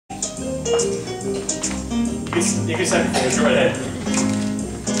You can snap your fingers, go right ahead.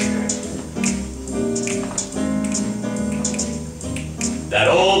 That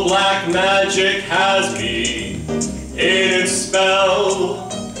old black magic has me in its spell.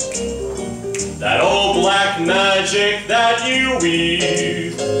 That old black magic that you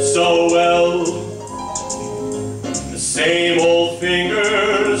weave so well. The same old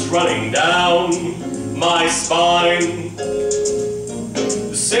fingers running down my spine.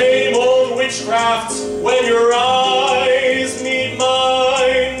 The same old witchcraft when your eyes meet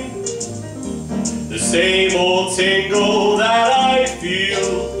mine. The same old tingle that I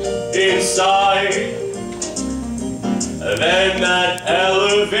feel inside. Then that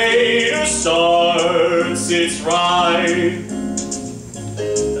elevator starts its ride.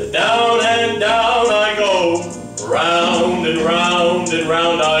 Down and down I go, round and round and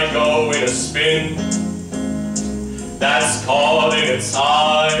round I go in a spin that's caught in its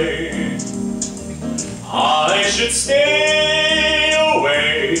eye. I should stay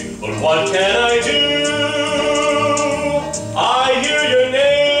away, but what can I do? I hear your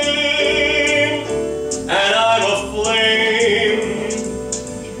name, and I'm aflame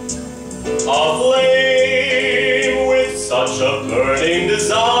with such a burning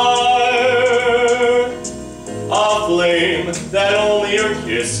desire, a flame that only your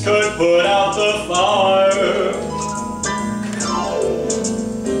kiss could put out the fire.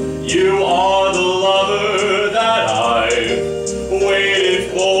 You are the lover that I've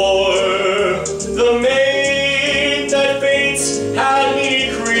waited for, the mate that fate had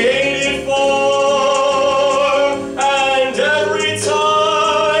me created for, and every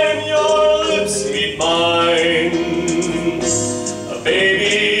time your lips meet mine,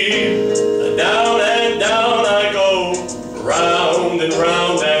 baby, down and down I go, round and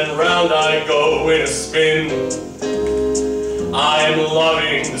round and round I go in a spin. I'm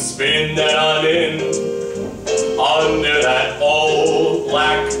loving the spin that I'm in, under that old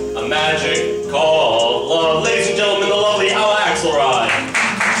black magic called love. Ladies and gentlemen, the lovely Ella Axelrod.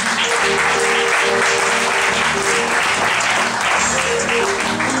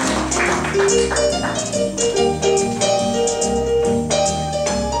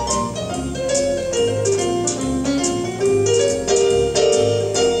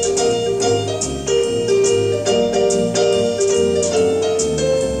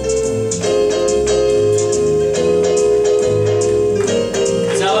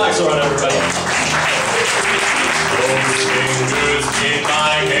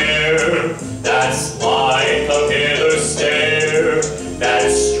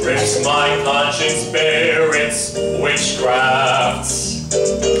 My conscience bare its witchcrafts,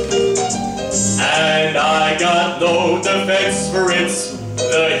 and I got no defense for it.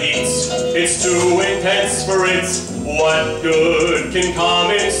 The heat, it's too intense for it. What good can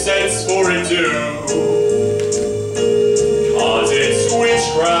common sense for it do? 'Cause it's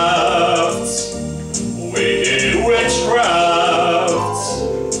witchcraft, wicked witchcraft,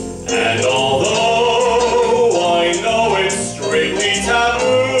 and although I know it's strictly taboo,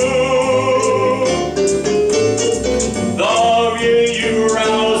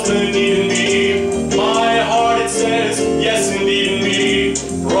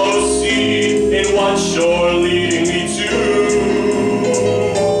 you're leading me to.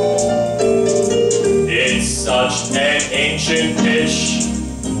 It's such an ancient pitch,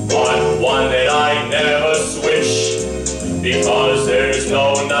 but one that I never switch, because there's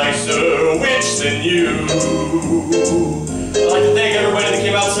no nicer witch than you. I'd like to thank everybody that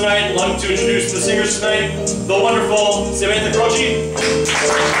came out tonight. I'd like to introduce the singers tonight, the wonderful Samantha Croce,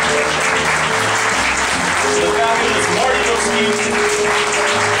 the fabulous Marty Goski,